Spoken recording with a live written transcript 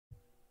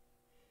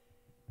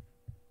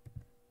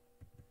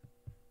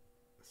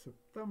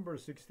September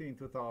 16,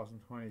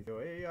 2022.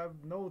 Hey,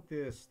 I've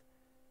noticed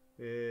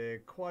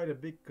quite a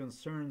big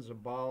concerns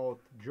about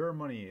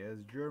Germany, as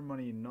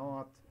Germany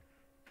not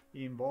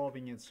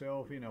involving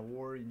itself in a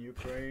war in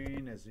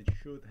Ukraine as it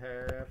should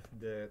have.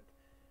 That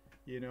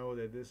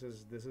that this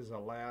is a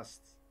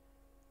last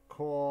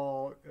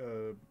call.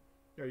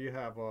 You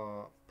have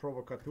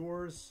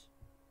provocateurs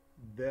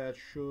that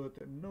should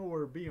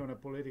nowhere be on a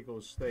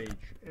political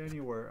stage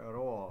anywhere at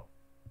all.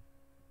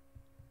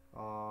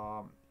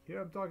 Here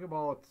I'm talking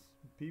about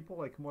people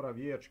like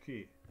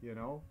Morawiecki,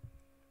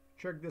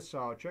 Check this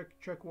out.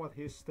 Check what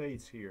he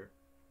states here.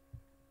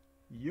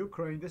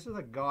 Ukraine, this is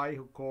a guy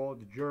who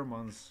called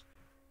Germans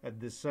a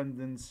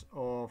descendants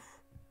of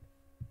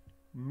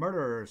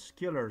murderers,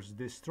 killers,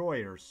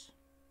 destroyers.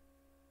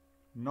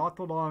 Not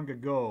too long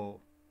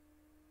ago,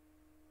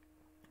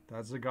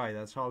 that's the guy,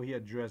 that's how he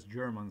addressed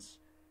Germans.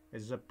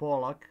 As a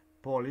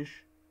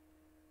Polish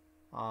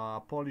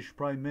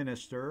Prime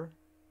Minister.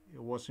 He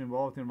was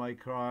involved in my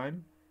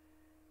crime,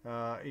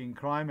 in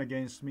crime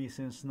against me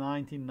since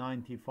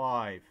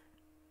 1995.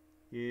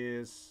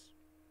 His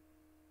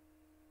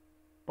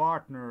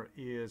partner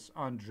is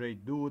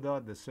Andrzej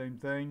Duda, the same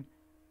thing,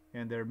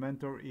 and their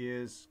mentor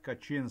is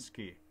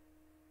Kaczynski.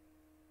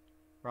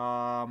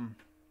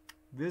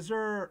 These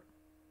are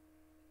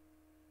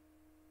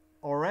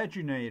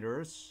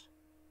originators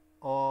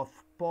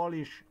of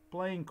Polish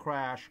plane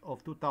crash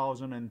of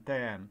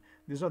 2010.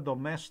 These are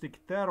domestic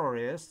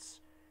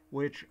terrorists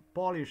which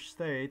Polish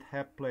state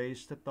have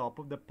placed atop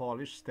of the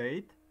Polish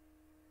state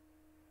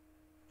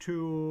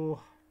to,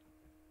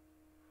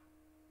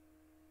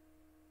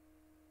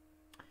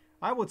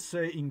 I would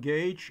say,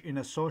 engage in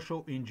a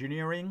social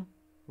engineering.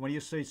 When you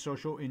say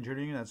social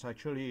engineering, that's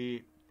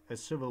actually a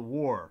civil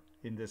war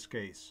in this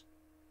case,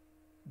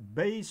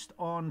 based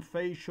on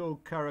facial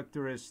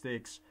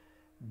characteristics,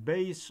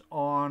 based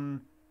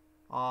on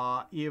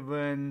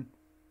even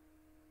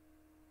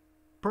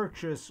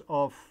purchase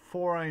of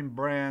foreign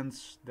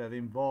brands that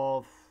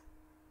involve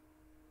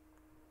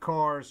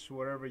cars,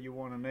 whatever you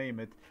want to name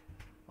it.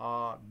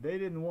 They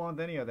didn't want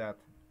any of that,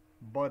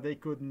 but they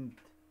couldn't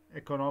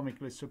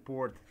economically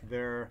support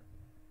their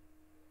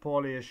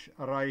Polish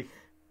Reich,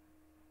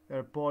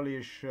 their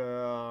Polish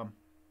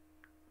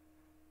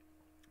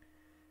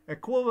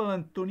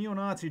equivalent to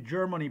neo-Nazi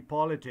Germany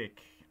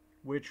politic,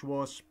 which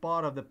was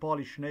part of the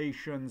Polish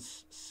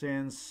nations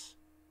since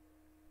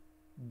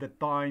the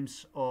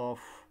times of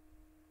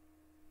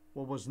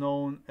what was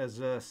known as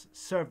a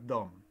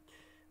serfdom.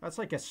 That's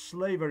like a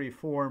slavery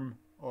form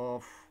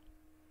of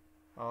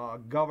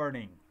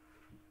governing.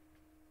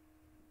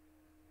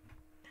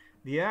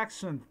 The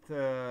accent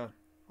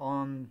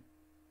on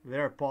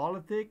their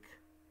politic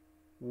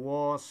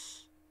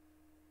was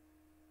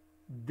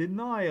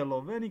denial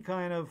of any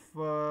kind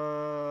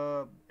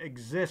of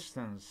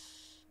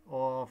existence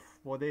of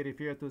what they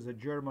refer to as a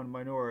German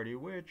minority,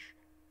 which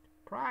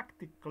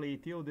practically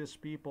till these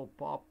people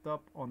popped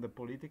up on the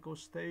political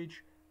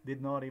stage did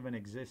not even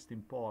exist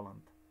in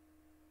Poland.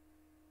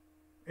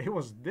 It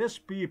was these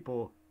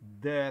people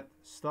that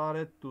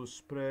started to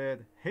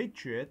spread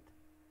hatred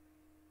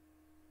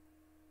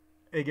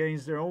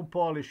against their own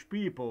Polish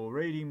people,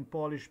 raiding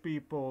Polish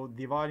people,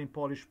 dividing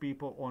Polish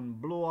people on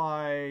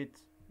blue-eyed,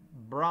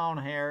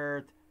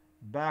 brown-haired,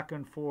 back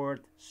and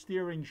forth,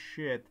 steering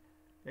shit,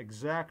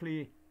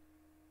 exactly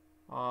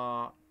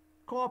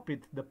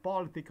copied the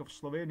politic of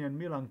Slovenian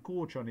Milan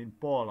Kučan in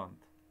Poland.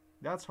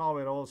 That's how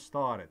it all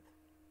started.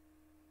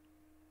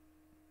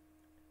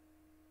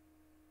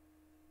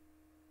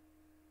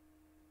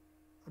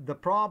 The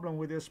problem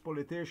with these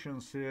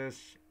politicians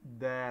is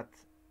that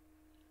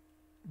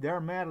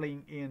they're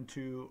meddling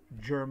into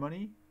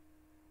Germany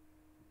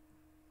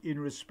in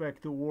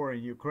respect to war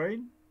in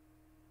Ukraine.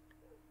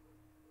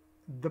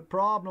 The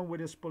problem with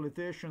these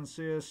politicians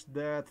is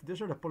that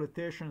these are the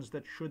politicians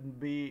that shouldn't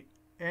be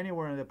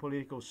anywhere in the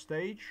political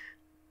stage.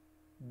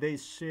 They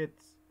sit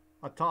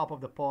atop of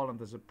the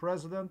Poland as a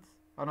president,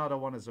 another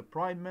one as a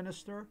prime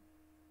minister.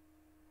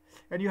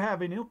 And you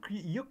have in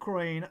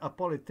Ukraine a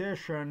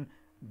politician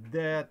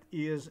that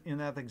is in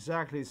that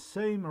exactly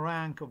same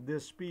rank of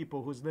these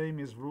people, whose name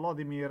is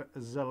Vladimir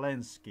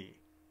Zelensky.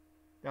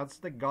 That's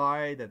the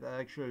guy that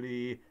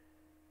actually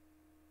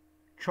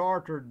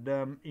chartered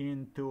them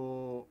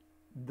into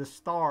the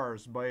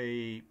stars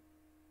by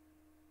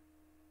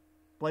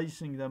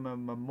placing them a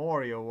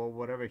memorial or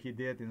whatever he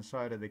did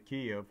inside of the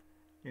Kiev,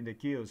 in the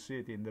Kiev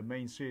city, in the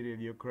main city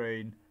of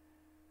Ukraine,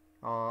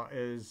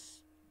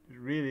 as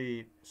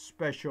really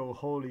special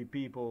holy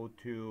people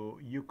to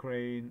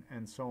Ukraine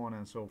and so on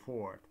and so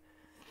forth.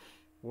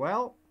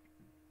 Well,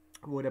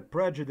 with a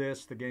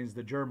prejudice against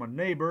the German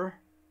neighbor,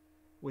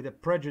 with a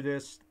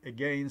prejudice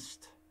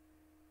against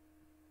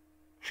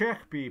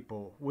Czech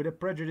people, with a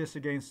prejudice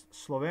against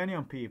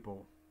Slovenian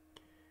people,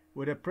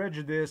 with a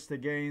prejudice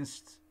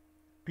against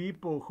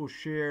people who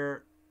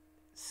share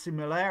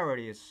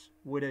similarities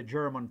with the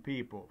German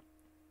people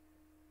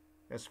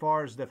as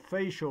far as the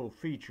facial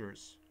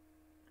features,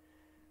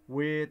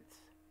 with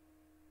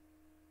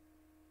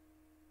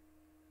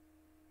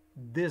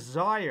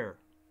desire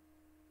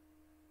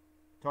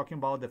talking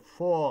about the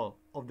fall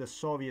of the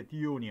Soviet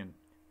Union,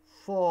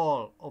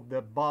 fall of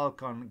the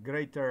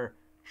greater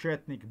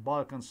Chetnik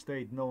Balkan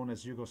state known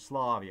as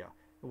Yugoslavia.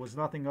 It was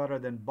nothing other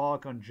than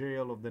Balkan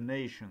jail of the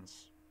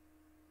nations.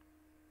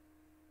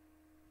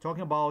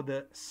 Talking about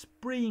the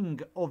spring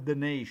of the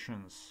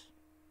nations.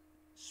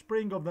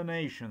 Spring of the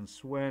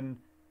nations, when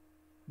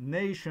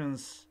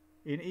nations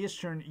in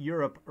Eastern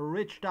Europe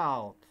reached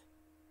out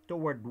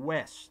toward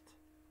West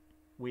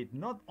with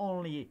not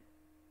only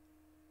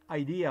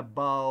idea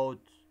about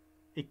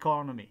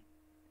economy,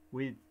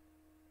 with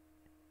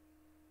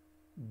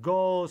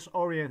goals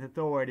oriented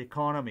toward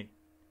economy,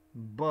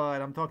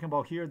 but I'm talking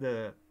about here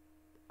the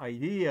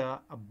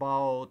idea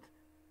about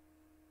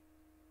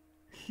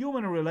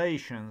human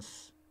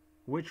relations,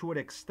 which would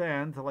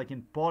extend, like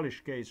in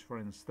Polish case for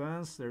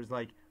instance, there's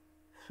like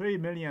 3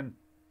 million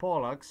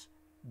Polacks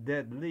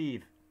that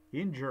live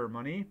in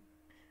Germany.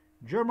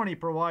 Germany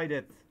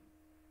provided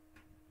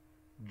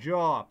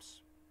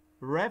jobs,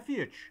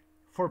 refuge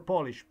for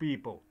Polish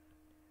people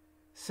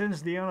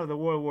since the end of the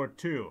World War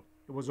II.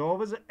 It was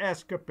always an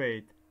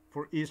escapade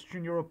for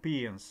Eastern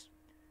Europeans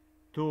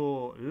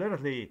to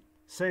literally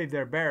save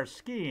their bare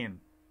skin,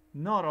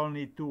 not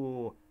only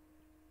to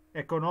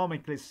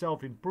economically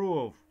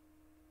self-improve.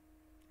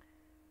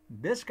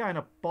 This kind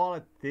of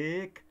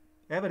politic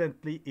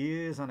evidently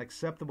is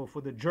unacceptable for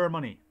the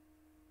Germany.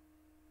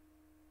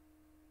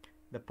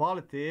 The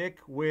politic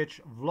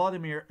which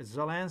Vladimir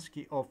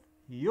Zelensky of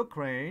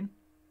Ukraine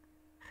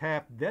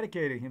have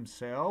dedicated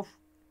himself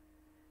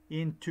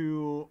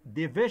into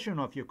division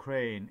of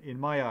Ukraine, in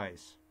my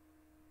eyes.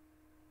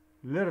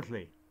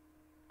 Literally.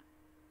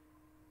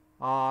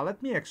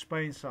 Let me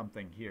explain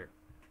something here.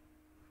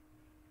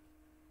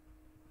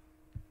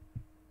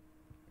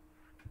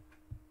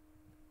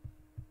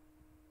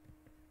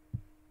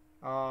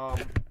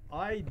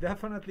 I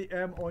definitely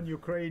am on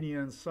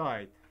Ukrainian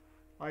side.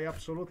 I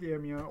absolutely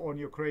am on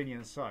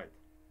Ukrainian side.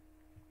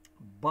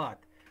 But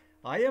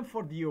I am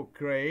for the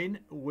Ukraine,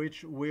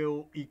 which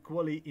will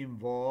equally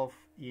involve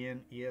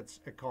in its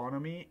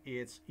economy,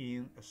 its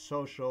in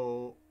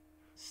social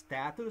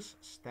status,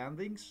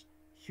 standings,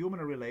 human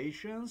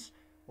relations.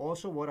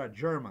 Also, what are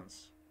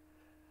Germans?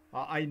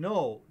 I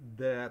know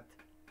that,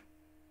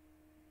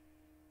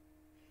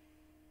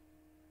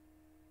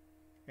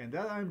 and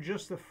that I'm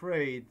just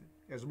afraid,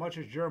 as much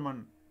as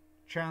German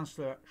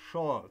Chancellor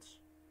Scholz,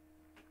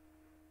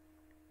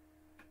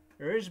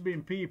 there's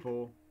been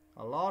people,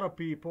 a lot of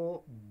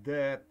people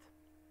that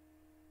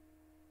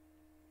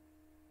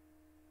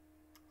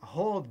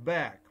hold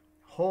back,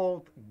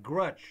 hold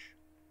grudge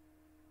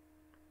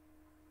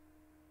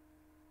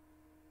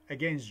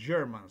against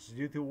Germans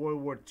due to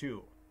World War II.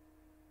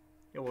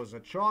 It was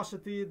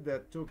atrocity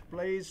that took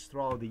place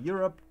throughout the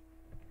Europe.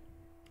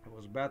 It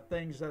was bad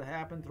things that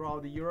happened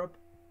throughout the Europe.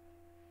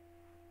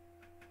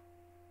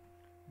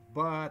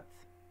 But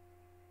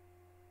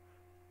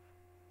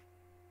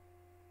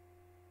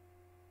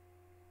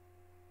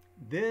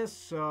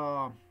this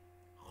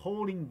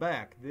holding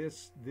back,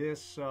 this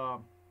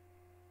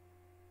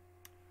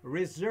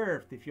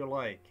reserved, if you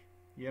like,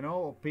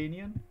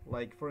 opinion,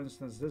 like for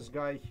instance this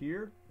guy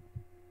here,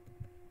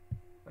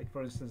 like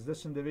for instance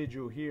this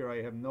individual here,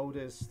 I have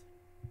noticed,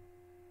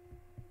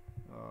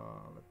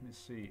 let me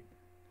see,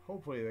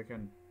 hopefully I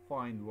can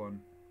find one.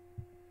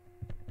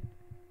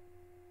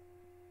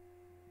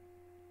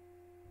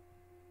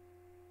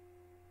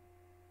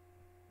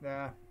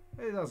 Nah,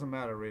 it doesn't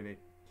matter really.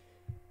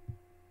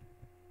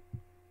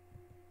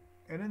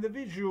 An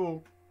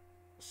individual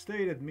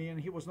stated me, and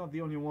he was not the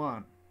only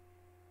one.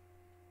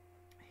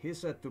 He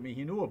said to me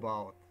he knew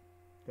about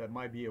there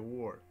might be a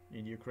war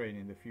in Ukraine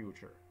in the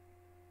future.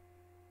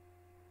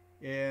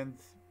 And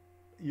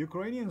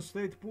Ukrainian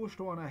state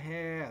pushed one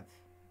ahead.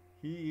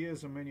 He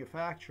is a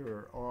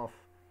manufacturer of,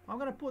 I'm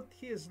going to put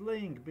his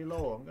link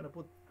below. I'm going to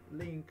put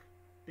link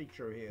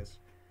picture his.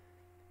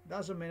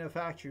 Does a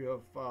manufacturer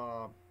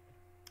of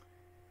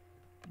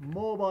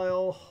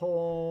mobile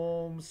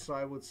homes,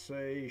 I would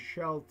say,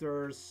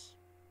 shelters,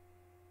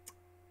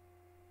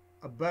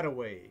 a better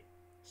way,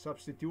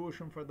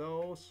 substitution for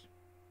those,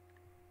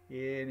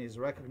 and is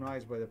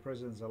recognized by the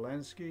President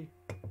Zelensky.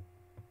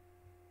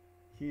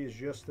 He is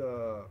just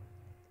a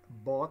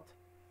bot,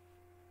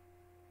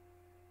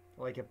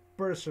 like a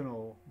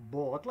personal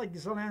bot, like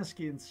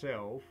Zelensky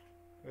himself.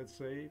 Let's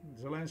say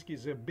Zelensky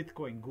is a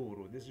Bitcoin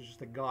guru. This is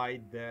just a guy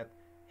that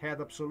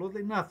had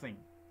absolutely nothing.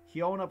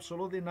 He owned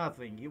absolutely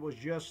nothing. He was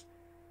just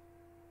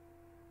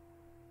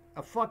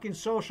a fucking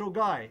social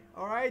guy.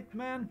 Alright,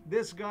 man?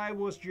 This guy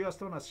was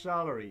just on a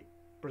salary.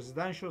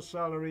 Presidential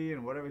salary,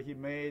 and whatever he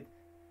made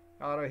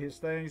out of his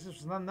things.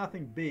 This was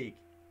nothing big.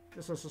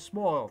 This is a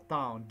small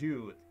town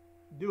dude.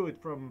 Dude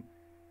from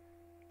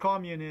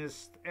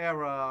communist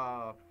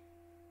era,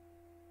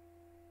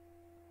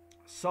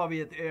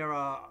 Soviet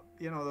era,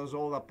 those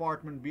old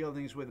apartment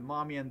buildings with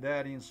mommy and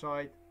daddy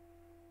inside.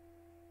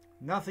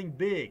 Nothing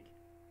big.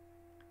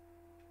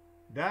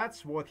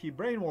 That's what he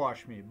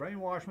brainwashed me.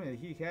 Brainwashed me that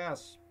he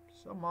has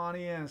some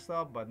money and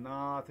stuff, but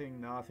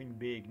nothing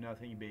big,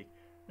 nothing big.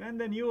 Then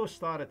the news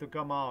started to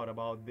come out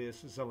about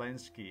this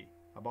Zelensky,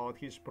 about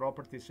his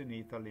properties in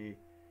Italy.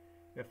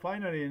 And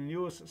finally,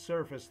 news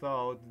surfaced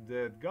out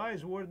that guy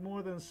is worth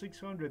more than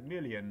 600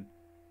 million,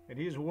 and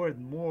he's worth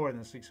more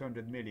than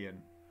 600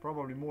 million,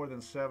 probably more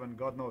than 7.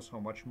 God knows how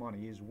much money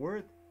he's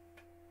worth.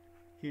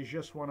 He's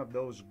just one of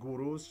those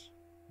gurus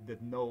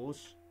that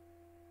knows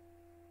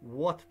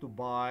what to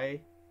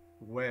buy,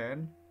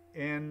 when,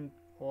 and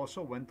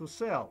also when to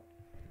sell,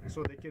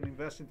 so they can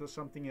invest into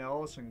something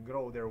else and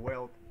grow their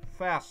wealth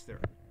faster.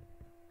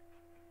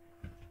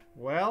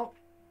 Well,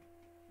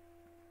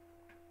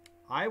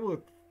 I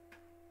would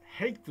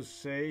hate to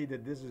say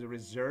that this is a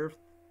reserved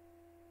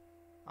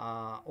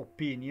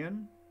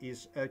opinion,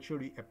 is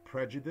actually a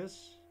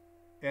prejudice,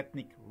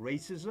 ethnic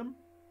racism.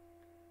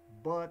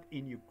 But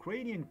in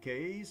Ukrainian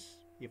case,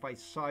 if I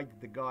cite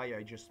the guy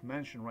I just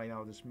mentioned right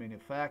now, this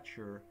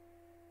manufacturer,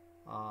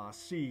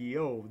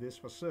 CEO of this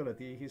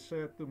facility, he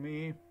said to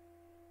me,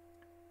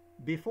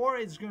 before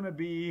it's gonna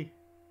be,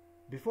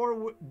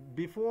 before,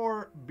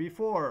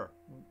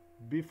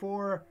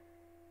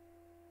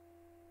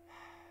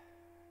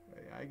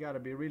 I gotta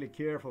be really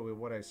careful with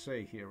what I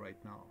say here right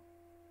now.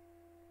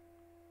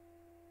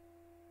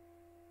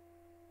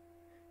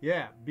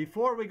 Yeah,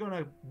 before we're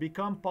gonna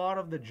become part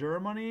of the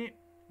Germany,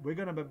 we're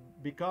gonna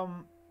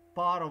become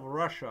part of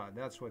Russia.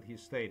 That's what he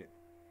stated.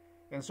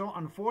 And so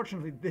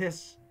unfortunately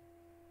this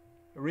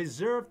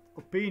reserved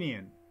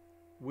opinion,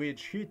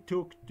 which he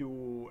took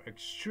to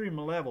extreme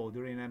level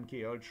during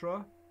MK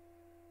Ultra,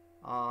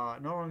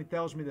 not only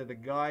tells me that the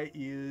guy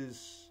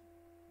is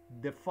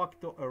de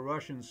facto a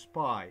Russian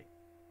spy.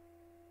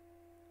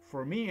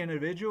 For me, an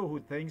individual who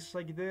thinks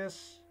like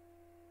this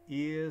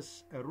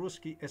is a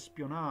Ruski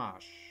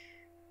espionage.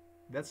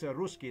 That's a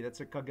Ruski, that's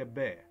a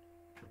KGB.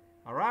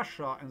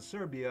 Russia and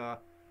Serbia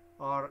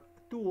are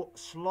two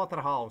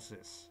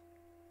slaughterhouses,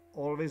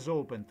 always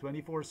open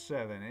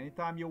 24/7.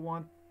 Anytime you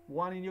want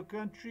one in your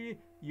country,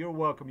 you're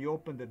welcome. You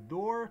open the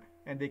door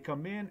and they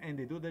come in and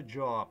they do the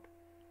job.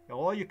 And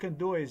all you can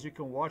do is you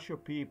can watch your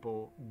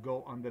people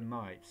go under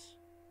knives.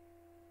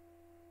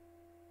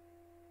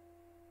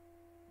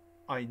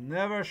 I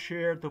never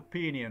shared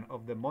opinion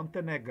of the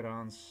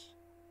Montenegrins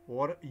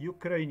or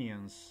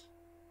Ukrainians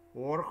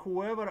or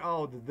whoever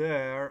out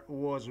there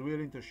was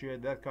willing to share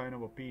that kind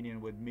of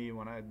opinion with me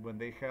when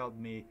they held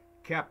me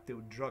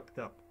captive, drugged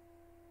up.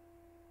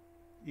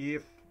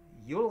 If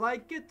you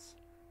like it,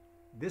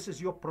 this is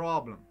your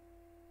problem.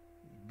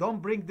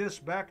 Don't bring this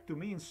back to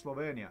me in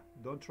Slovenia.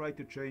 Don't try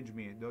to change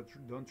me.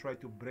 Don't try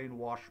to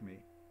brainwash me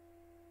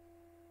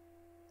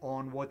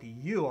on what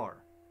you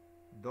are.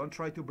 Don't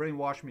try to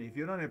brainwash me. If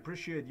you don't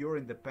appreciate your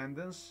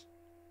independence,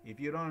 if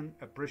you don't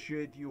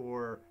appreciate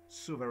your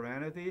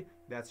sovereignty,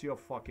 that's your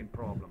fucking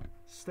problem.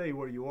 Stay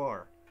where you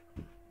are.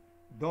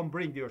 Don't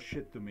bring your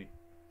shit to me.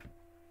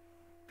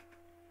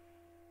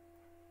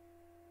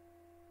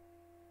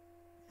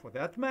 For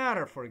that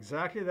matter, for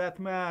exactly that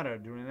matter,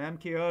 during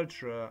MK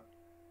Ultra,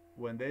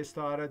 when they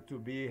started to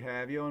be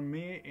heavy on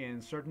me in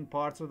certain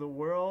parts of the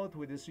world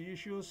with these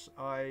issues,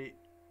 I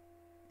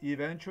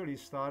eventually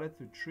started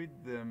to treat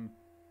them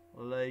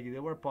like they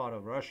were part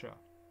of Russia.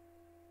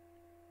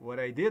 What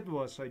I did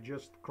was I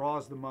just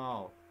crossed them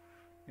out,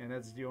 and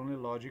that's the only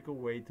logical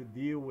way to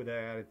deal with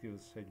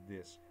attitudes like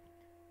this.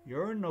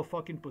 You're in no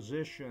fucking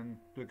position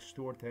to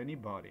extort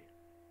anybody.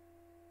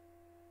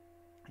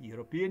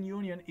 European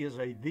Union is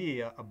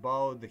idea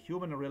about the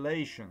human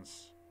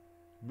relations,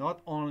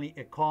 not only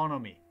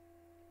economy.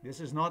 This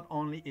is not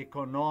only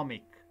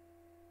economic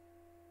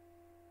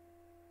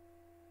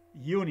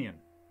union.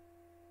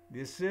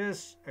 This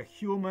is a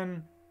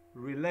human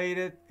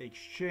related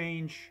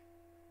exchange,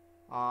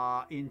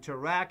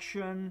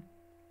 interaction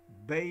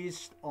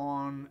based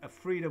on a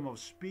freedom of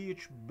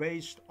speech,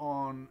 based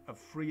on a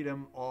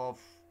freedom of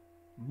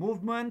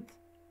movement,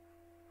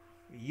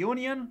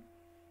 union.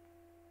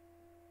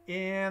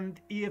 And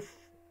if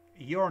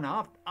you're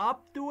not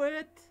up to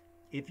it,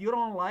 if you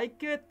don't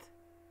like it,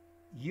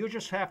 you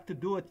just have to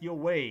do it your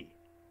way.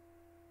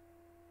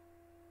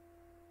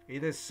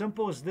 It is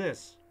simple as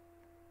this.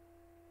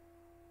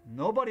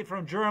 Nobody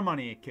from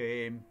Germany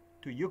came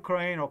to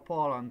Ukraine or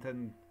Poland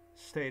and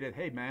stated,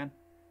 hey man,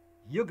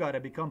 you gotta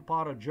become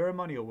part of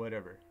Germany or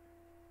whatever.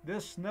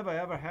 This never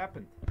ever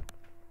happened.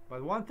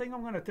 But one thing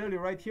I'm gonna tell you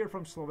right here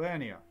from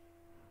Slovenia.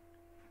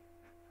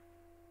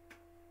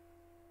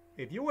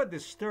 If you were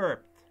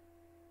disturbed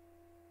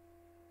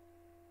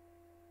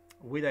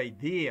with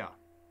idea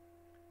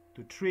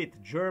to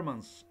treat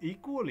Germans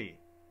equally,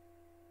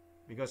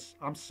 because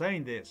I'm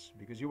saying this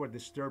because you were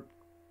disturbed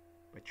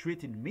by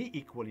treating me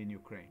equally in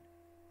Ukraine.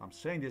 I'm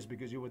saying this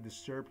because you were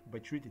disturbed by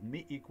treating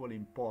me equally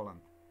in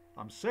Poland.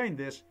 I'm saying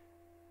this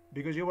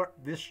because you were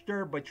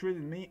disturbed by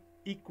treating me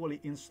equally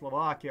in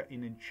Slovakia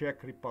and in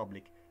Czech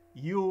Republic.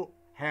 You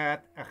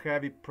had a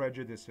heavy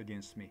prejudice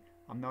against me.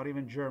 I'm not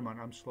even German,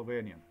 I'm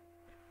Slovenian.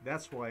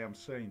 That's why I'm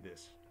saying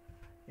this.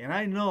 And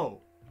I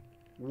know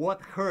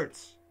what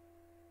hurts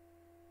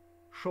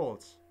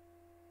Scholz.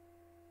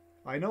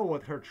 I know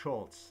what hurt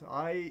Scholz.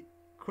 I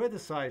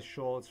criticize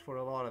Scholz for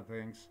a lot of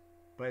things.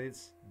 But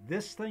it's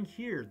this thing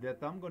here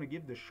that I'm going to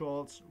give the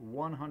Scholz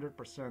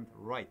 100%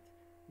 right.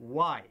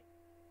 Why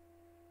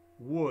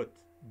would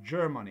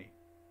Germany,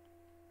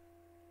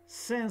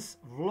 since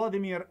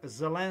Vladimir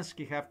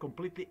Zelensky have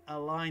completely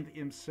aligned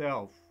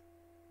himself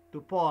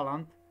to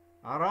Poland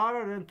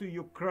rather than to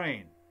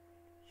Ukraine,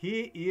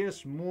 he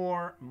is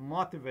more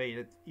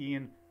motivated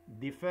in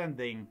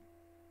defending.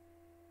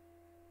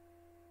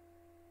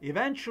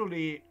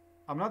 Eventually,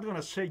 I'm not going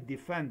to say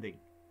defending.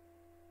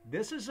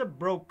 This is a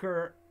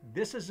broker,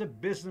 this is a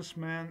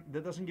businessman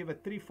that doesn't give a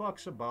three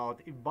fucks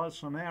about if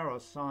Bolsonaro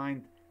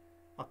signed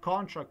a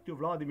contract to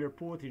Vladimir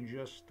Putin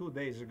just 2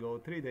 days ago,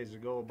 3 days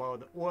ago,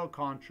 about the oil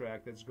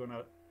contract that's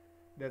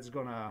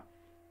gonna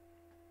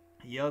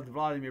yield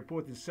Vladimir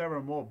Putin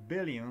several more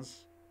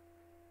billions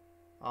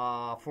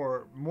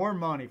for more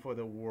money for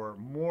the war,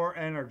 more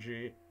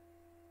energy.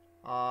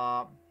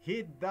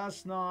 He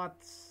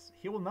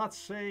will not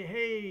say,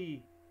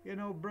 hey,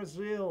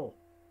 Brazil,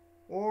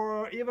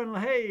 or even,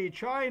 hey,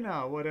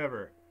 China,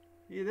 whatever.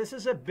 This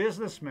is a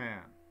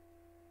businessman.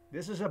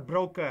 This is a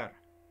broker.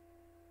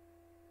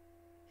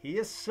 He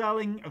is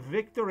selling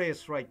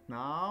victories right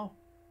now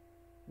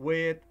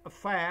with a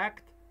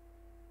fact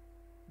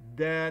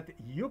that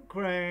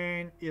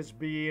Ukraine is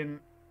being...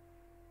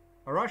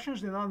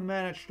 Russians did not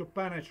manage to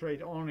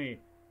penetrate only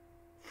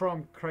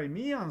from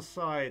Crimean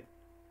side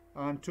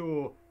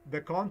onto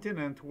the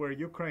continent where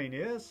Ukraine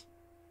is,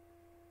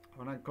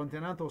 on a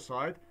continental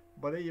side,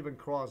 but they even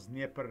crossed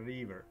Dnieper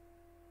River.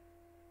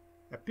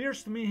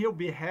 Appears to me he'll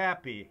be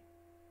happy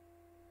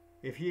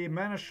if he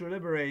managed to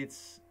liberate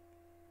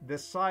the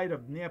side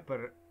of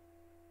Dnieper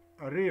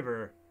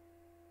River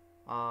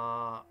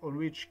on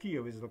which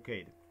Kiev is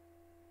located.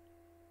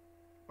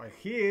 But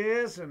he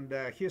is, and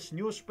his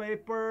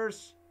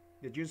newspapers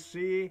that you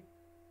see,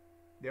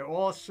 they're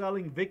all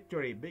selling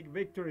victory. Big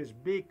victories,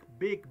 big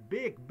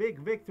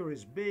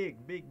victories,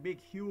 big,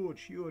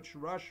 huge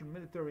Russian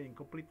military in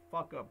complete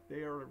fuck up.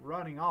 They are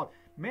running out.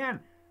 Man,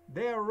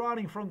 they are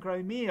running from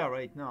Crimea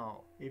right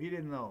now, if you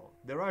didn't know.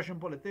 The Russian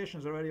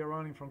politicians already are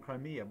running from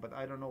Crimea, but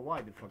I don't know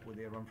why the fuck would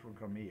they run from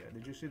Crimea.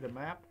 Did you see the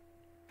map?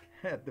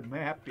 The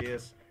map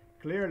is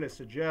clearly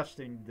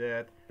suggesting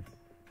that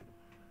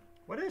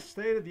what I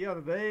stated the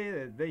other day,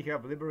 that they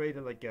have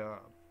liberated like a,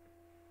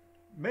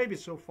 maybe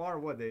so far,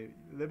 what, they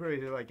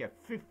liberated like a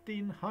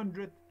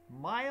 1,500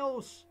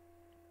 miles?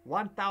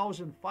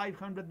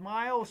 1,500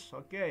 miles?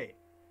 Okay.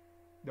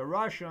 The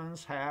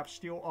Russians have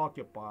still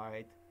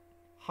occupied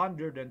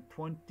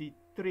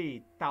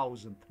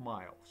 123,000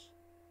 miles.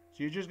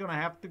 So you're just going to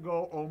have to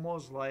go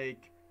almost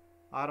like,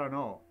 I don't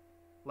know,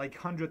 like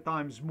 100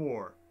 times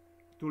more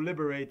to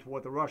liberate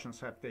what the Russians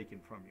have taken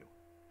from you.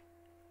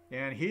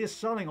 And he is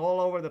selling all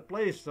over the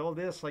place all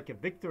this like a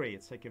victory.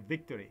 It's like a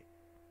victory.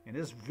 And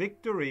this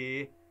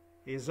victory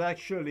is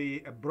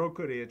actually a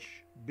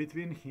brokerage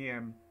between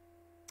him.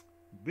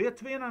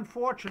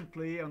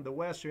 Unfortunately, on the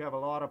West, you have a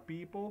lot of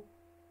people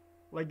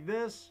like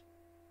this.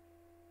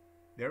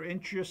 They're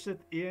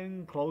interested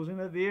in closing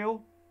a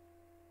deal.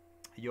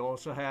 You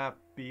also have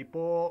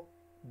people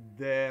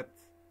that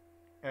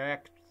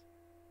act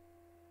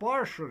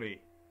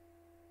partially.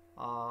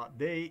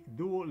 They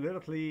do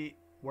literally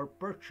were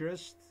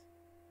purchased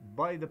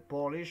by the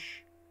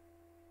Polish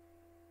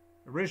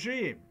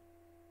regime.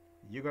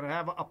 You're gonna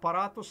have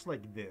apparatus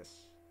like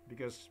this,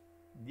 because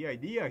the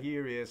idea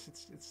here is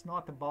it's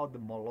not about the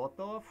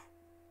Molotov,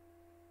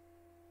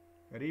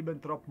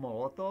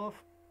 Ribbentrop-Molotov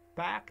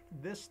pact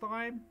this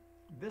time.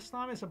 This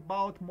time it's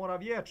about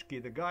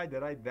Morawiecki, the guy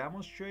that I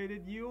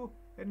demonstrated you,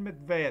 and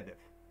Medvedev.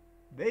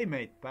 They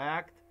made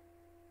pact,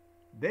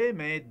 they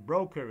made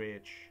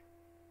brokerage,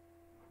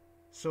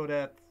 so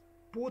that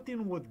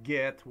Putin would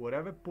get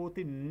whatever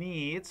Putin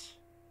needs,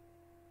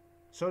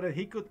 so that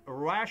he could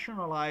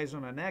rationalize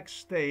on the next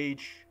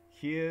stage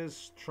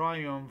his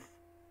triumph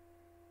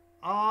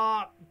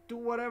to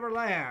whatever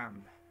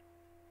land.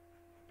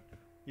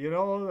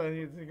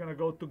 And they're gonna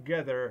go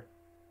together,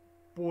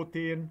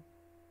 Putin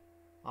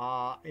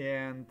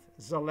and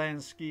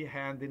Zelensky,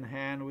 hand in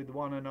hand with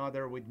one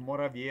another, with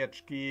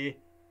Morawiecki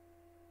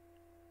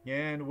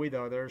and with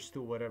others,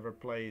 to whatever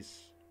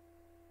place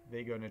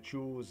they're gonna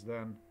choose.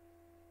 Then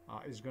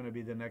is gonna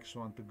be the next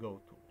one to go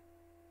to.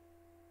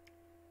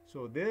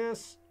 So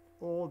this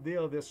whole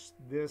deal, this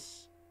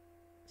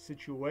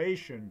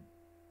situation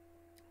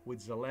with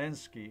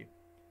Zelensky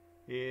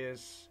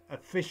is a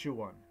fishy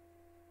one.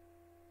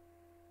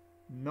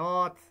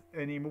 Not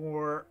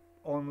anymore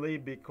only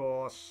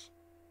because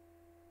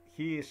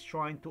he is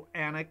trying to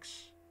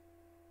annex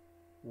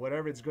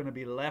whatever it's going to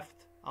be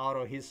left out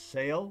of his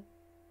sale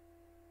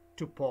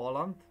to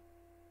Poland.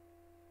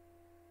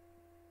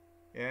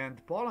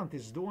 And Poland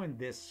is doing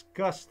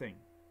disgusting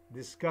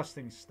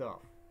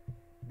stuff.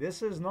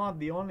 This is not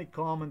the only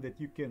comment that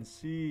you can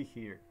see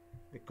here.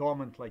 The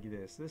comment like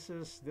this. This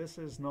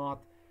is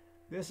not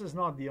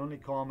the only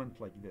comment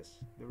like this.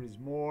 There is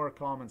more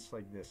comments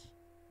like this.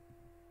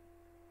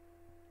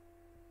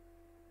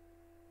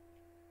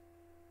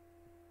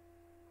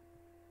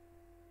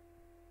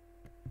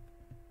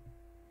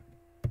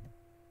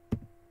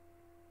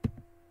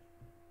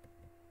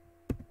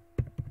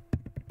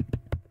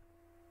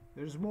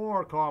 There's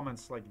more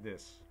comments like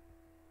this.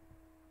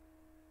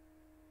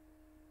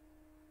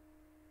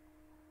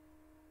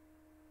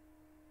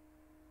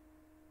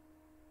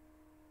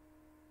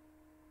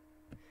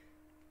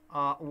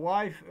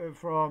 Wife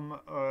from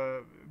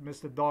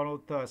Mr.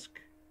 Donald Tusk.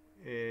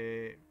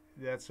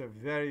 That's a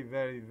very,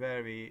 very,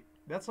 very.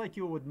 That's like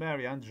you would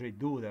marry Andrzej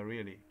Duda,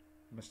 really,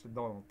 Mr.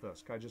 Donald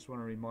Tusk. I just want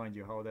to remind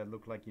you how that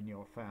looked like in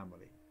your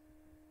family.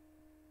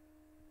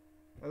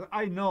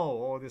 I know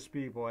all these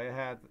people. I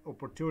had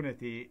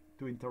opportunity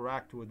to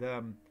interact with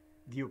them.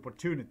 The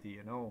opportunity,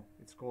 you know,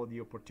 it's called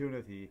the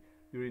opportunity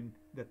during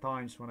the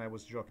times when I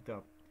was drugged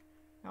up.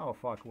 Now,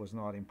 fuck was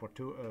not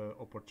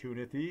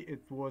opportunity.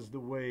 It was the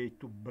way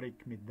to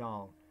break me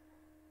down,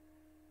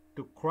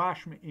 to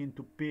crush me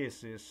into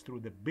pieces through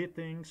the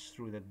beatings,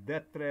 through the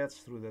death threats,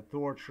 through the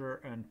torture,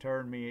 and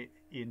turn me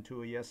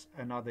into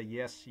another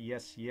yes,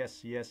 yes,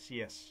 yes, yes,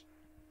 yes.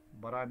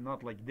 But I'm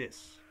not like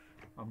this.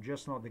 I'm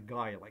just not a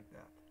guy like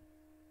that.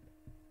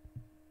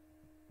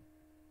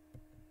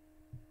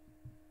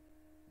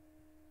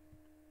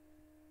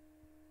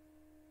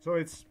 So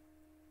it's,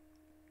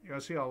 you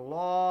see a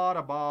lot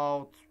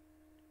about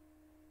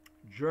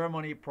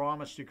Germany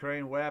promised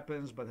Ukraine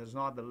weapons but has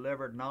not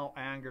delivered. Now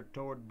anger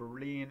toward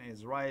Berlin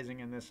is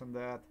rising and this and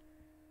that.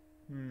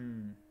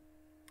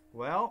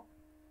 Well,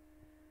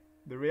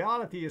 the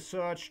reality is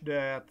such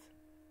that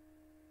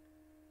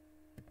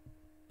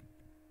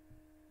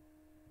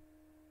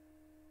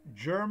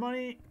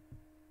Germany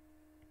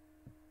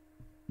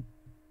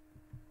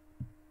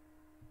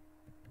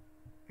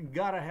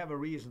gotta have a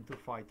reason to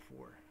fight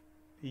for.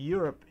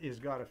 Europe is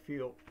gotta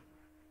feel,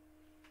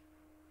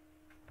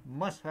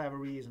 must have a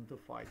reason to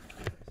fight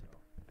for. So,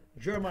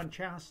 German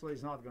Chancellor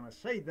is not gonna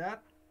say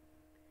that.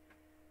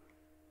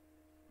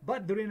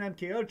 But during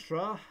MK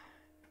Ultra,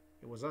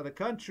 it was other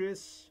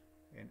countries,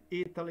 in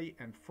Italy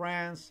and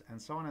France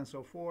and so on and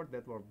so forth,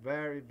 that were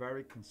very,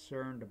 very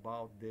concerned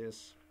about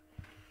this,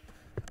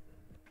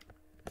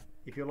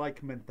 if you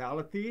like,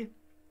 mentality,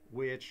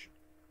 which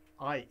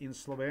in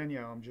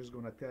Slovenia, I'm just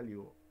gonna tell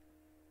you,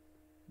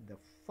 the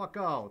fuck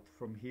out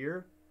from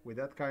here with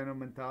that kind of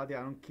mentality.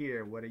 I don't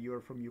care whether you're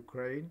from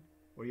Ukraine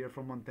or you're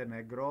from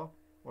Montenegro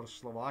or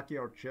Slovakia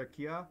or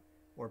Czechia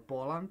or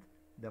Poland.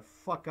 The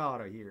fuck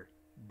out of here.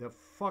 The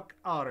fuck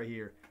out of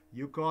here.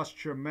 You caused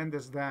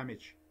tremendous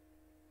damage.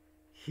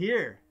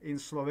 Here in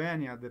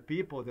Slovenia, the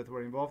people that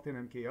were involved in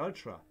MK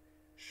Ultra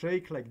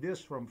shake like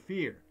this from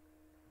fear.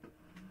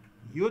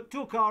 You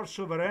took our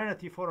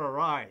sovereignty for a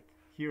ride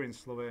here in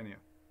Slovenia.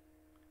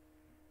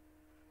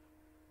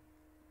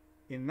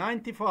 In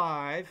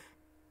 '95,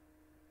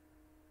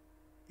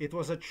 it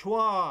was a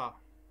choir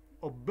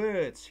of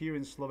birds here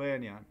in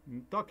Slovenia.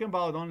 I'm talking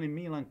about only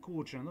Milan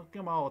Kučan, not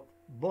talking about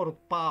Borut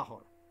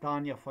Pahor,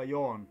 Tanja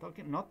Fajon,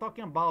 not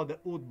talking about the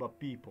Udba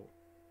people,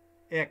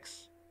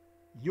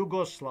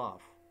 ex-Yugoslav,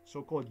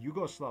 so-called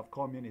Yugoslav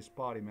Communist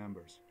Party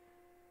members.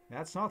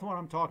 That's not what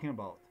I'm talking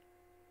about.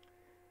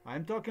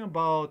 I'm talking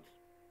about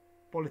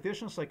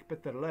politicians like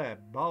Peterle,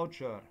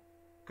 Baučar,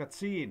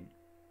 Kacin.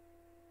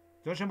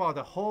 Talking about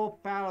the whole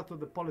palette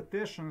of the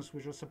politicians,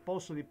 which are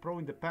supposedly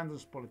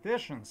pro-independence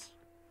politicians,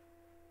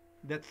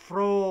 that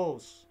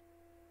froze,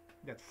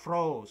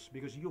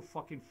 because you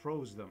fucking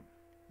froze them.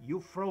 You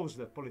froze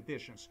the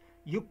politicians.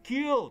 You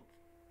killed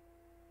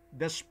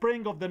the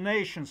spring of the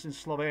nations in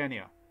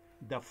Slovenia.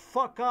 The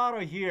fuck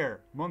out of here,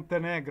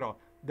 Montenegro.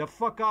 The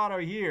fuck out of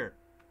here,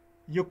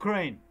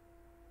 Ukraine.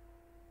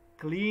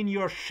 Clean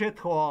your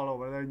shithole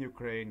over there in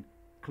Ukraine.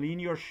 Clean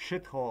your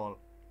shithole.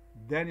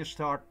 Then you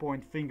start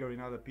pointing finger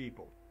in other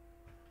people.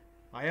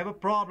 I have a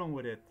problem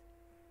with it.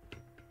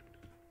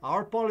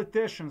 Our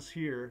politicians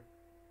here,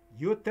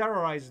 you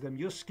terrorize them,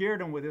 you scare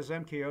them with this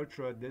MK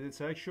Ultra that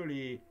it's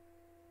actually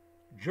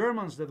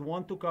Germans that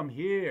want to come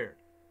here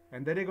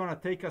and that they're gonna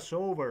take us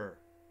over.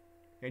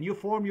 And you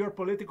form your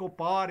political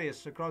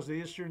parties across the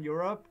Eastern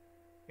Europe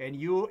and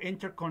you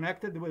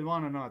interconnected with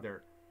one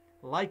another.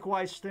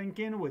 Likewise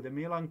thinking with the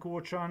Milan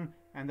Kučan,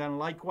 and then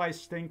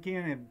likewise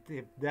thinking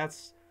if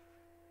that's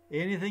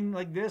anything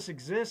like this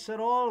exists at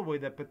all with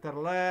the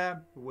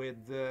Peterle, with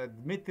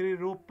Dmitry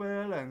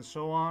Rupel, and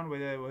so on,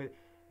 with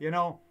you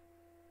know,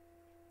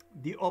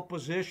 the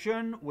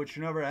opposition, which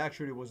never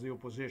actually was the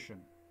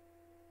opposition.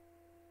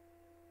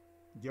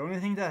 The only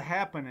thing that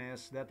happened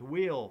is that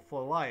will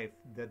for life,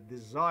 that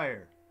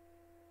desire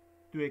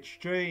to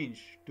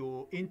exchange,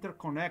 to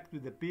interconnect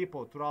with the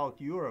people throughout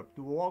Europe,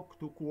 to walk,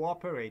 to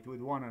cooperate with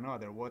one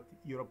another, what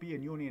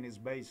European Union is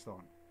based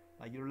on.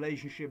 Like the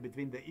relationship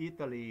between the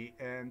Italy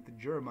and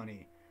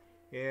Germany,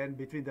 and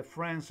between the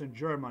France and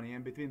Germany,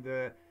 and between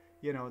the,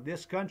 you know,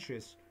 these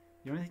countries.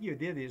 The only thing you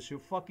did is you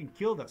fucking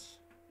killed us.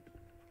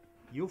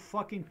 You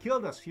fucking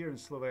killed us here in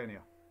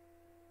Slovenia.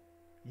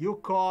 You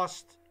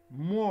caused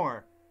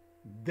more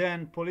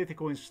than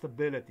political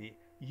instability.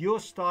 You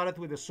started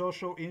with the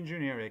social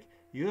engineering.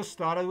 You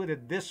started with the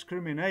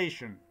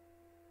discrimination.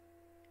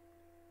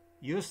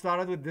 You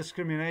started with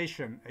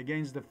discrimination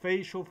against the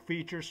facial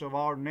features of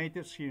our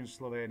natives here in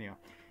Slovenia.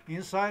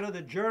 Inside of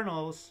the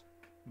journals,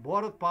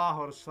 Borut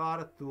Pahor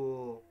started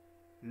to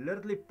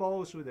literally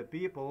pose with the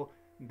people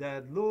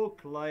that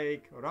look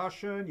like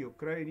Russian,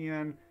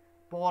 Ukrainian,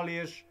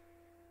 Polish,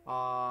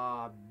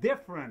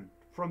 different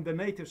from the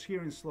natives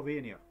here in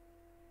Slovenia.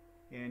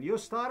 And you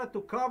started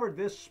to cover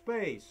this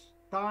space,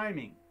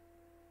 timing,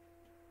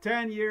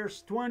 10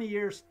 years, 20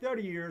 years,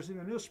 30 years in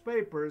the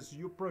newspapers,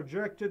 you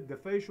projected the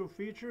facial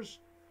features.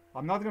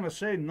 I'm not going to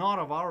say not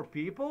of our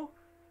people,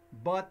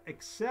 but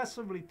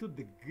excessively to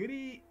the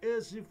degree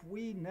as if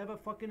we never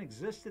fucking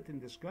existed in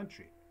this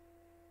country.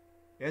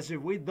 As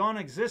if we don't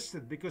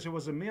existed because it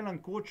was a Milan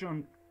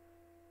Kuchon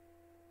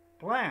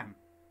plan.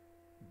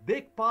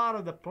 Big part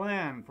of the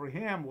plan for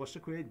him was to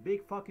create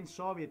big fucking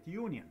Soviet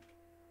Union.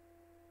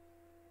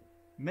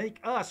 Make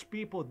us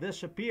people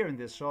disappear in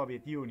this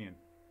Soviet Union.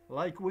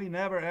 Like we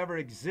never ever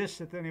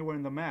existed anywhere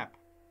in the map.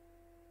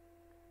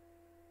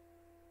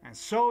 And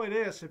so it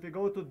is. If you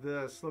go to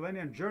the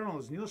Slovenian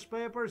journals,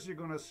 newspapers, you're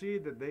going to see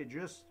that they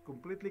just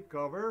completely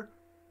cover.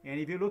 And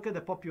if you look at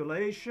the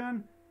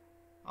population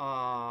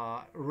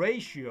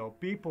ratio,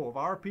 people of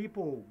our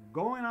people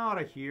going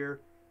out of here,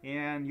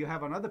 and you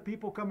have another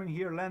people coming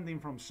here, landing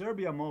from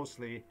Serbia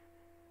mostly,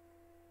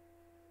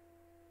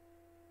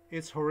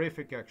 it's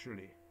horrific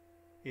actually.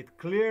 It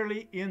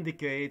clearly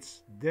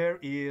indicates there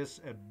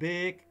is a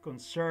big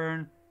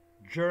concern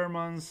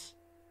Germans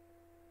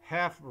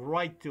have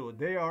right to.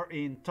 They are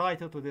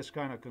entitled to this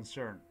kind of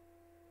concern.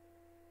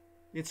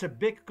 It's a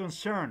big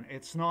concern.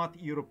 It's not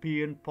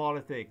European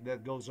politics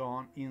that goes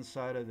on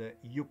inside of the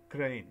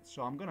Ukraine.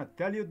 So I'm going to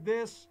tell you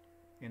this.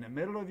 In the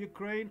middle of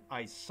Ukraine,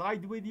 I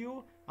side with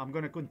you. I'm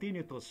going to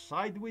continue to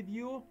side with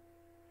you.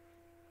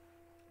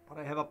 But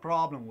I have a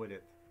problem with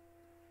it.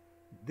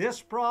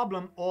 This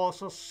problem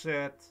also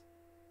set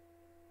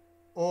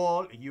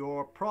all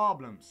your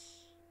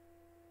problems.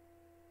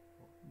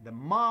 The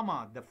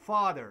mama, the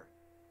father,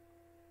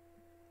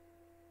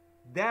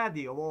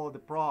 daddy of all the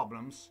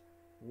problems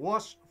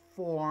was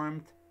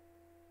formed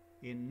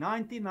in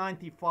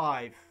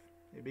 1995.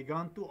 They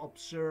began to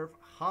observe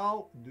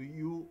how do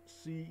you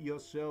see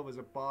yourself as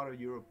a part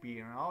of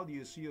European, how do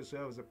you see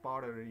yourself as a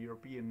part of a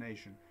European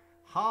nation,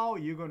 how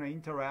you're going to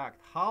interact,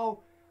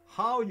 how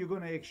you're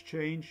going to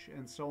exchange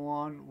and so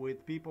on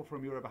with people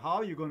from Europe,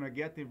 how you're going to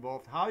get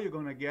involved, how you're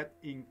going to get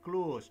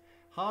included,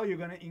 how you're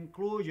going to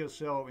include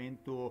yourself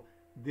into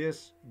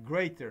this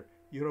greater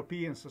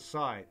European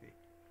society.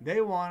 They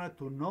wanted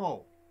to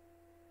know.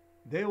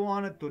 They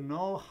wanted to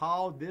know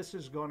how this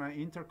is going to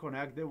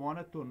interconnect. They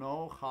wanted to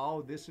know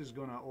how this is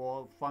going to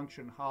all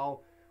function.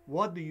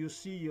 What do you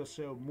see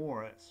yourself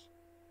more as?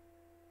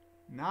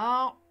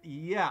 Now,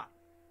 yeah,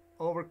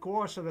 over the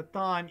course of the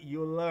time,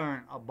 you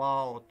learn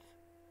about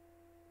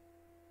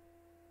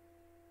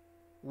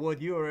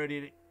what you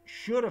already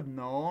should have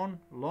known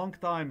long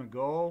time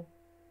ago.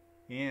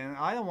 And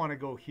I don't want to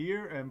go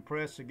here and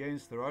press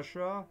against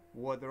Russia,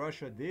 what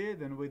Russia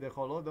did, and with the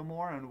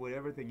Holodomor and with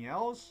everything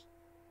else.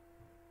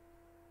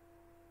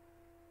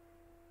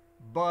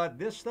 But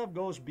this stuff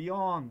goes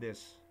beyond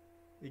this.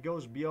 It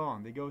goes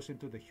beyond. It goes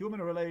into the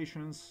human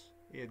relations.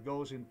 It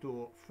goes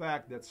into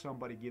fact that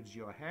somebody gives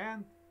you a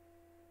hand.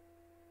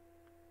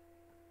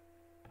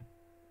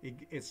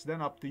 It's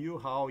then up to you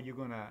how you're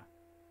going to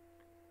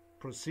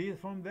proceed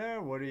from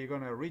there, whether you're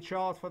going to reach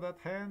out for that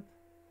hand,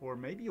 or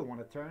maybe you want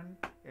to turn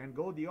and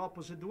go the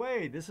opposite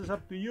way. This is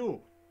up to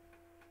you.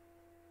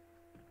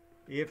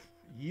 If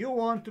you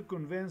want to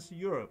convince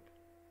Europe,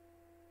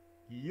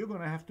 you're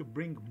going to have to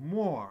bring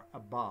more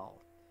about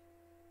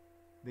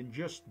than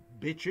just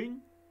bitching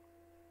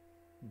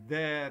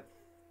that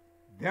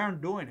they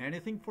aren't doing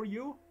anything for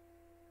you.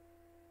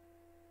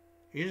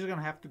 You're just going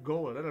to have to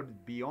go a little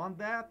bit beyond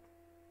that.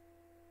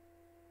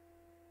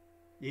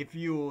 If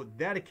you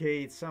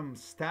dedicate some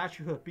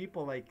statue of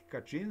people like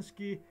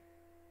Kaczynski,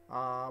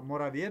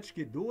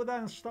 Morawiecki, Duda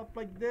and stuff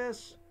like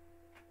this,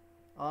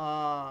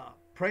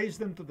 praise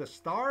them to the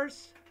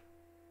stars,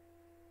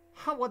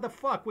 what the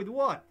fuck, with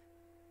what?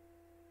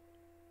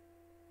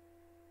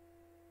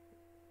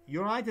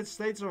 United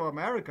States of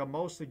America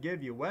mostly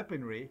gave you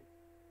weaponry.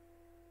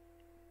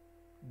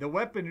 The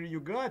weaponry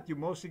you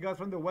mostly got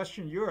from the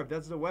Western Europe.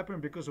 That's the weapon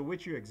because of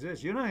which you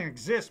exist. You don't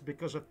exist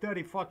because of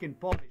 30 fucking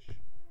Polish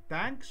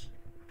tanks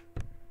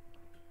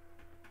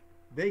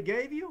they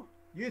gave you.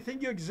 You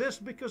think you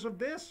exist because of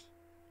this?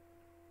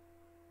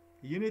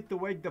 You need to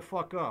wake the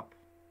fuck up,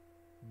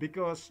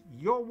 because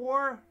your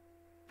war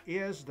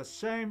is the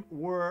same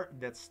war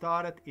that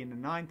started in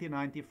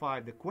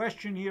 1995. The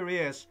question here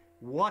is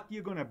what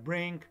you're going to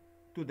bring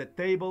to the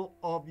table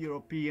of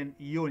European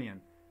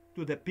Union,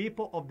 to the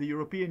people of the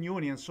European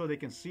Union, so they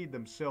can see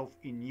themselves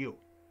in you.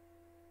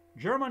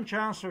 German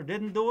Chancellor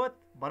didn't do it,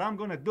 but I'm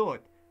going to do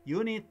it.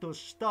 You need to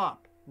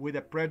stop with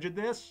the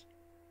prejudice.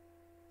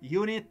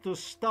 You need to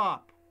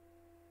stop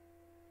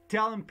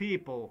telling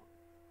people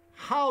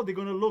how they're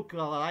going to look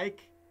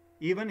like,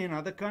 even in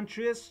other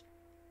countries,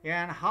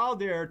 and how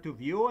they're to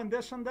view and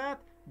this and that.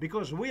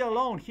 Because we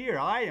alone here,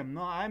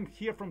 I'm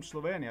here from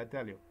Slovenia, I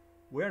tell you,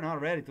 we're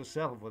not ready to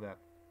settle for that.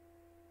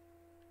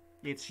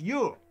 It's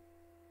you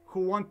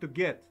who want to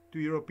get to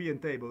European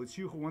table. It's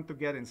you who want to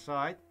get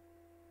inside.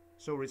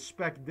 So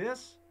respect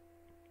this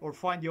or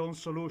find your own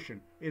solution.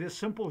 It is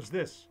simple as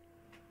this.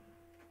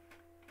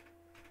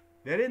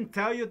 They didn't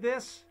tell you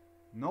this.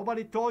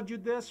 Nobody told you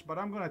this, but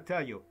I'm going to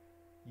tell you.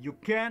 You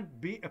can't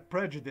be a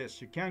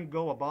prejudice. You can't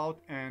go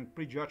about and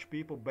prejudge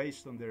people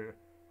based on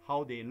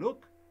how they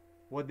look,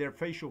 what their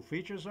facial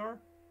features are.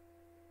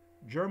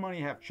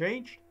 Germany have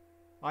changed.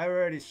 I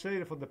already said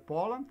it for the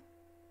Poland.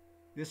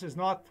 This is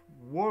not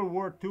World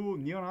War II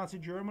neo-Nazi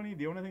Germany.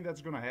 The only thing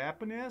that's going to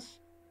happen is,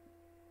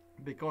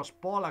 because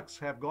Polacks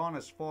have gone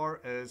as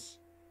far as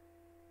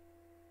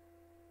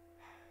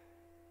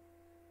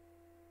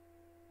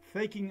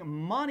taking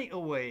money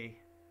away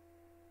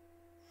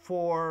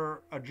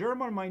for a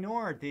German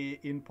minority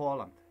in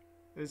Poland.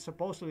 There's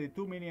supposedly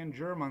 2 million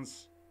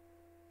Germans,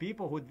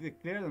 people who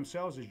declare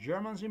themselves as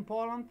Germans in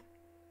Poland,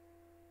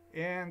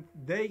 and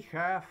they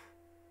have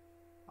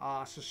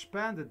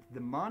suspended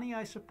the money,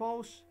 I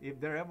suppose, if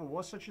there ever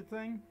was such a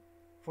thing,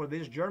 for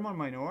this German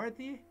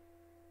minority.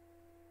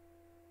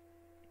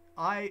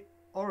 I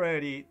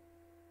already,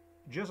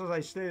 just as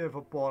I stated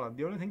for Poland,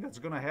 the only thing that's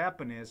going to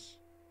happen is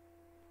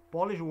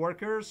Polish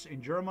workers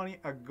in Germany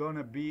are going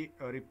to be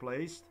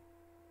replaced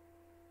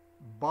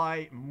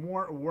by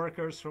more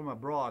workers from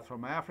abroad,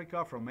 from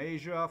Africa, from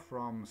Asia,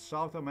 from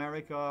South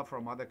America,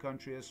 from other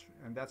countries,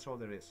 and that's all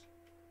there is.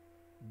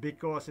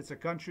 Because it's a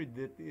country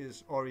that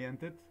is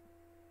oriented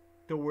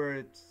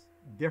towards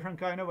different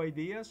kind of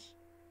ideas.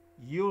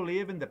 You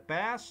live in the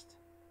past,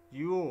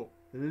 you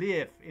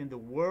live in the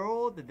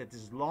world that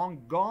is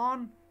long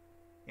gone,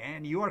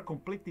 and you are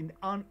completely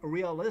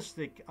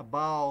unrealistic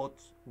about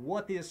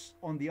what is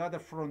on the other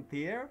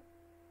frontier,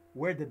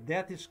 where the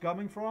debt is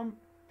coming from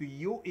to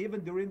you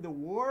even during the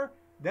war.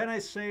 Then I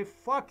say,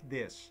 fuck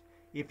this.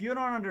 If you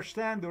don't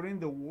understand during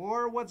the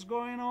war what's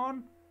going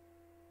on,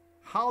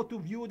 how to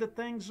view the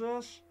things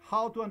is,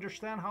 how to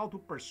understand, how to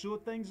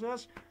pursue things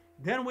is,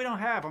 then we don't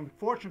have,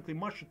 unfortunately,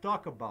 much to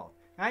talk about.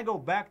 I go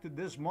back to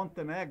this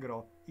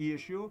Montenegro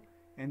issue,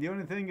 and the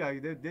only thing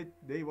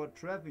they were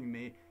threatening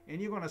me,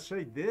 and you're going to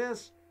say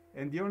this,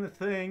 and the only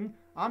thing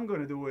I'm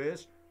going to do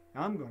is,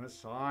 I'm going to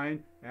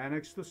sign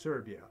annex to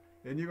Serbia.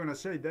 And you're going to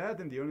say that,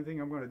 and the only thing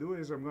I'm going to do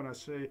is I'm going to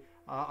say,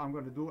 I'm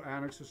going to do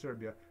annex to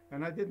Serbia.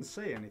 And I didn't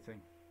say anything.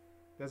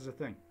 That's the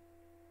thing.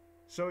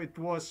 So it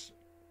was,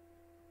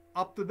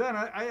 up to then,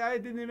 I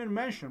didn't even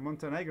mention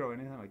Montenegro or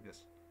anything like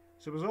this.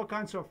 So it was all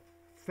kinds of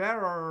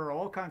terror,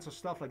 all kinds of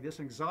stuff like this,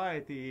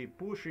 anxiety,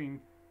 pushing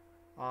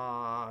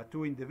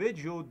to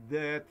individual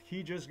that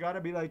he just got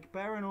to be like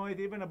paranoid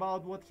even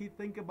about what he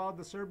think about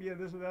the Serbia,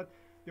 this and that.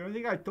 The only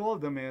thing I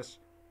told them is,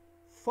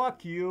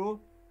 fuck you,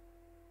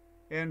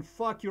 and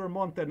fuck your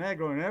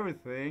Montenegro and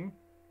everything.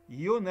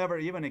 You never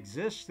even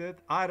existed.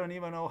 I don't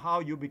even know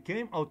how you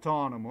became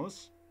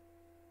autonomous.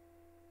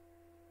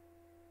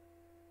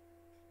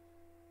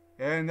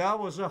 And that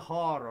was a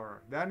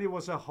horror. Then it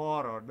was a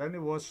horror. Then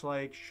it was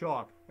like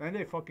shock. And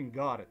they fucking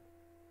got it.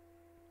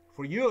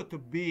 For you to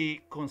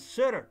be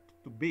considered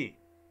to be,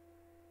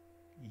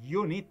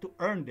 you need to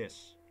earn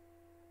this.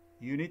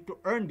 You need to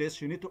earn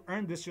this. You need to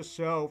earn this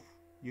yourself.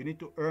 You need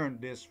to earn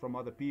this from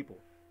other people.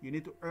 You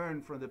need to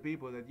earn from the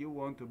people that you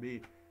want to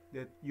be,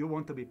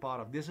 part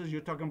of. This is,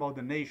 you're talking about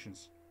the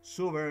nations,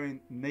 sovereign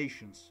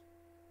nations.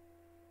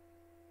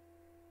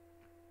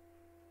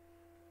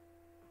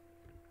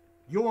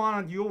 You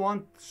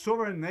want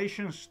sovereign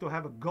nations to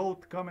have a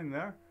goat coming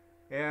there,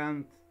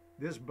 and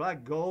this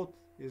black goat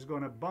is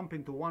going to bump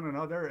into one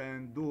another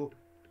and do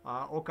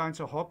all kinds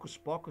of hocus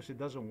pocus. It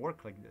doesn't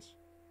work like this.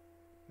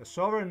 The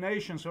sovereign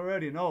nations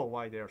already know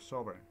why they are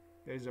sovereign.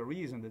 There is a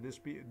reason that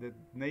that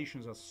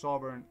nations are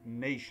sovereign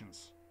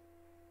nations.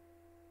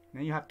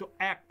 Then you have to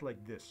act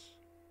like this.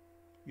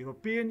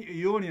 European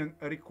Union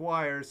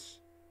requires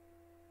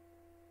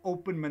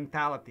open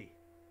mentality.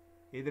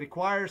 It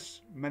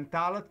requires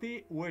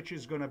mentality which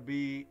is going to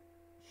be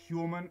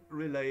human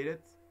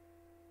related,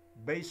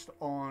 based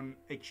on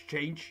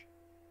exchange,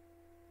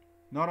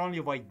 not only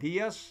of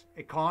ideas,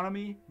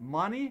 economy,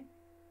 money,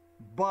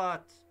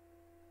 but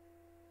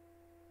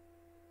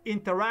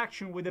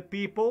interaction with the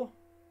people,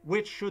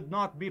 which should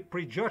not be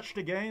prejudged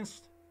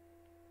against,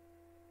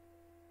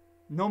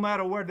 no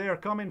matter where they are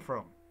coming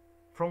from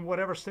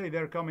whatever state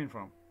they're coming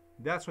from.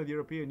 That's what the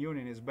European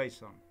Union is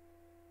based on.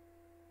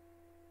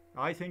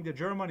 I think that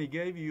Germany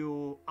gave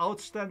you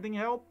outstanding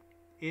help.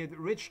 It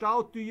reached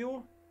out to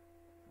you,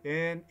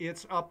 and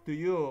it's up to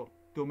you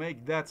to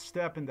make that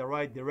step in the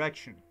right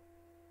direction.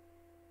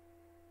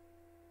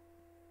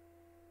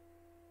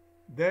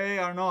 They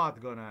are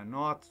not gonna,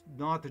 not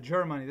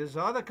Germany. There's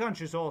other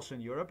countries also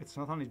in Europe. It's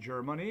not only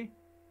Germany.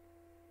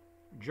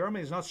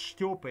 Germany is not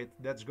stupid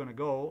that's gonna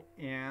go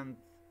and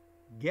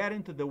get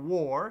into the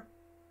war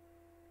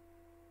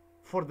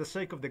for the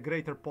sake of the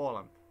greater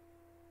Poland.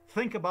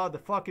 Think about the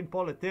fucking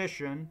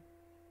politician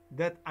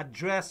that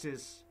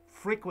addresses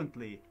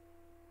frequently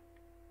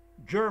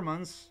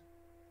Germans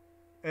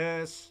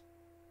as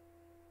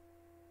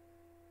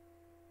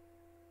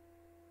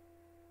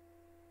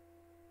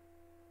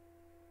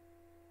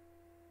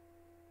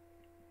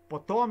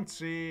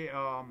potomci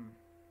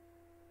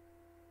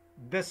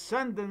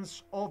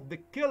descendants of the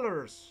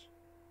killers,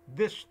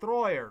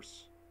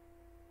 destroyers.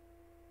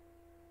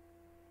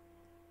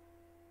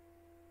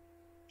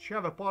 You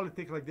have a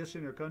politic like this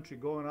in your country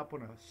going up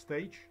on a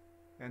stage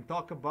and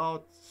talk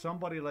about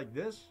somebody like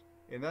this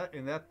in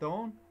that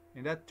tone,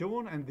 in that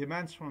tune, and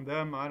demands from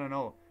them, I don't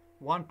know,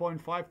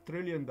 $1.5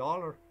 trillion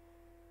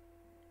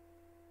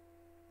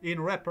in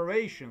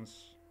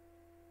reparations,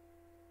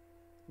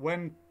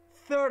 when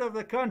third of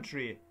the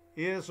country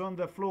is on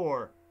the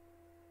floor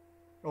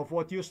of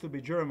what used to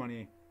be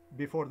Germany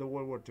before the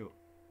World War II.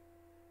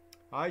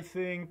 I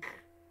think,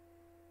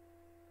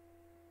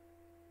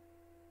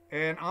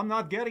 and I'm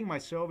not getting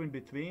myself in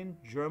between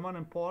German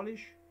and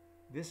Polish.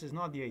 This is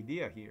not the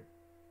idea here.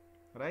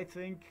 But I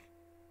think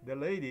the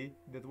lady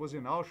that was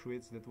in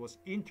Auschwitz, that was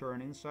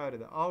interned inside of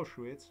the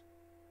Auschwitz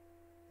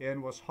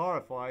and was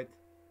horrified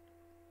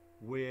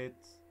with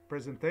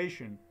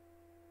presentation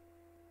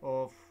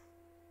of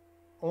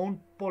own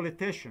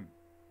politician.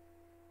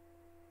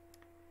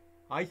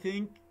 I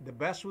think the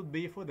best would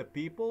be for the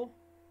people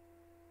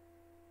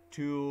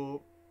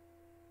to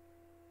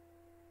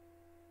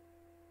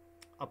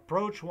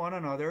approach one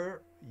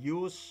another,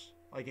 use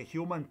like a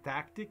human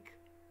tactic,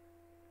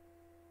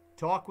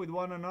 talk with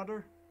one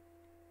another.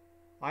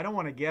 I don't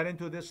want to get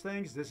into these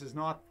things. This is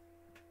not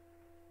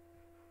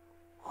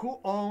who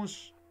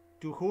owns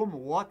to whom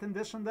what and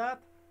this and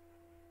that.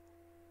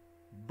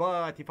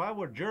 But if I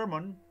were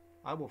German,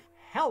 I would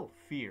hell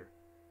fear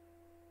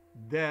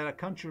that a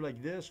country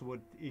like this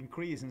would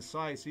increase in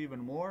size even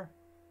more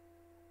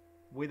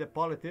with the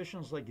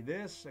politicians like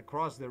this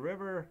across the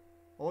river,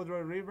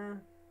 Odra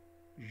River,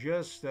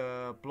 just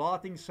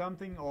plotting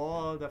something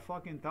all the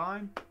fucking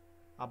time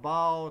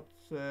about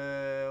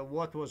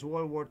what was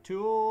World War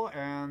II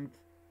and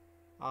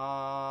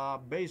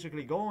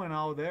basically going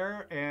out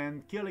there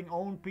and killing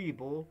own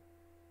people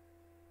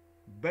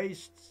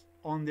based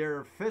on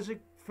their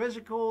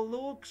physical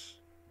looks,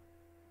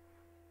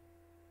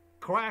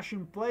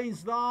 crashing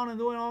planes down and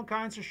doing all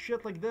kinds of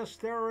shit like this,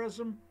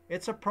 terrorism.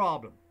 It's a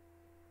problem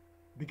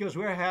because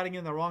we're heading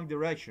in the wrong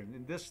direction.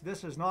 And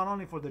this is not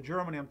only for the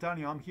Germany, I'm telling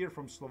you, I'm here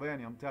from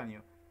Slovenia, I'm telling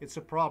you, it's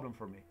a problem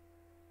for me.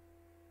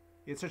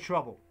 It's a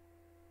trouble.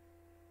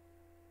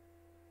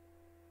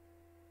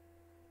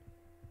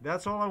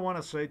 That's all I want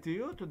to say to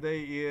you.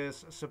 Today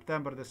is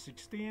September the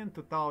 16th,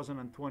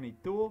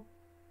 2022.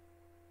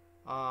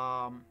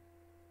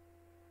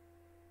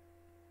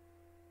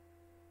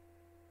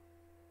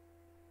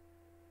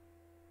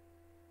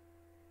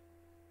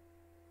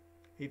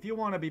 If you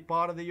want to be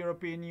part of the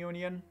European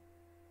Union,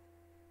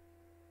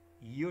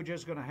 you're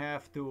just going to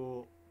have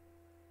to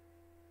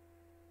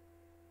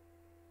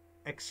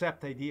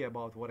accept idea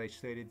about what I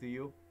stated to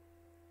you.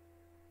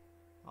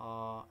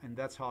 And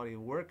that's how it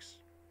works.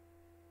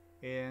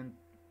 And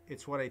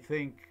it's what I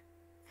think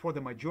for the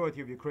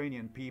majority of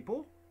Ukrainian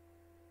people.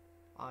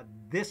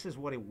 This is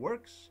what it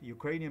works.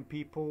 Ukrainian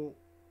people,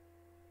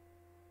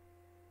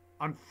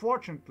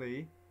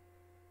 unfortunately,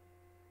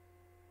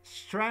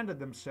 stranded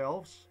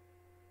themselves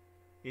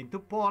into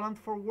Poland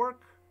for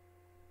work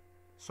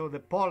so the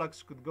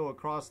Polacks could go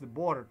across the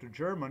border to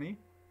Germany.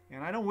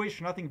 And I don't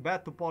wish nothing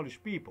bad to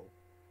Polish people.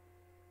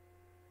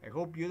 I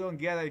hope you don't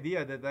get the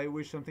idea that I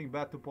wish something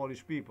bad to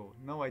Polish people.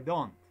 No, I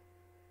don't.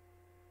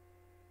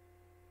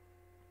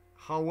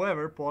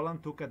 However,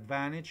 Poland took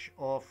advantage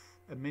of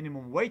a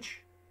minimum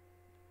wage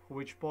for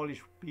which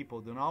Polish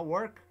people do not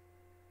work.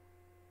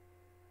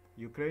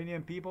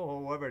 Ukrainian people,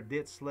 however,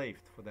 did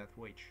slaved for that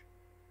wage.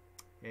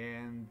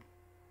 And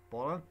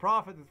Poland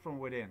profited from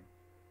within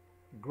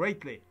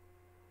greatly.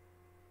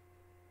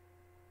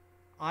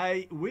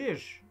 I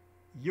wish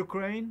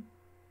Ukraine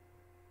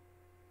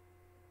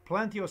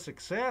plenty of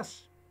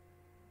success,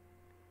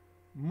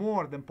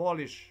 more than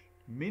Polish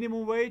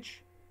minimum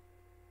wage,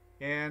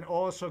 and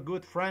also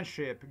good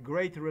friendship,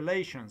 great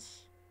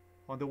relations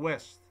on the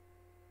West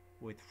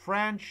with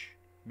French,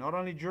 not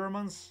only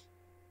Germans,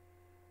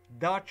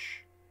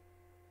 Dutch,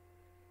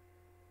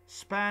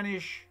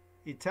 Spanish,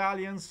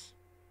 Italians,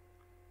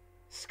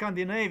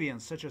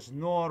 Scandinavians such as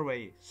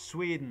Norway,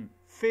 Sweden,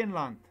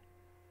 Finland.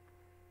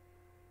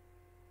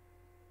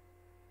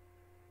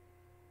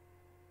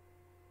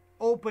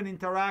 Open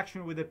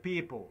interaction with the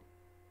people.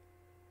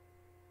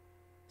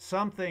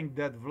 Something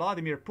that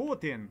Vladimir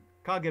Putin,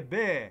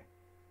 KGB,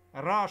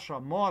 Russia,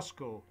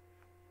 Moscow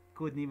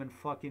couldn't even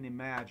fucking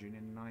imagine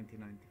in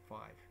 1995.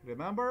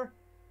 Remember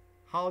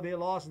how they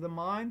lost their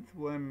mind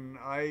when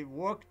I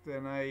worked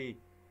and I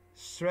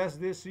stressed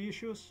these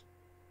issues?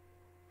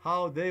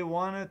 How they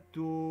wanted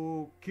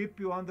to keep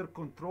you under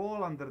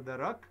control, under the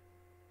rug?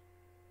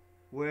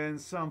 When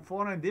some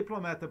foreign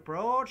diplomat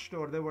approached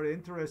or they were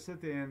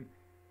interested in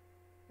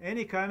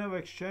any kind of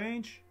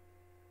exchange,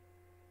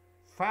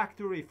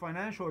 factory,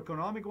 financial,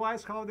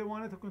 economic-wise, how they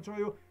wanted to control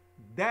you.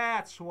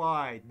 That's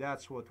why,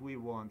 that's what we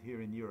want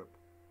here in Europe.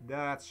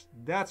 That's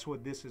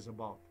what this is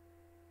about.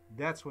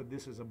 That's what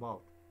this is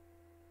about.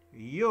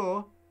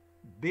 You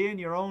being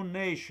your own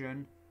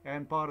nation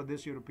and part of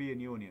this European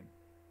Union.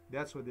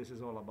 That's what this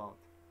is all about.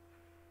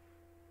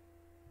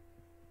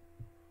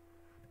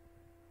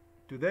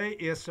 Today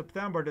is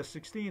September the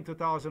 16th,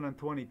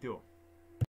 2022.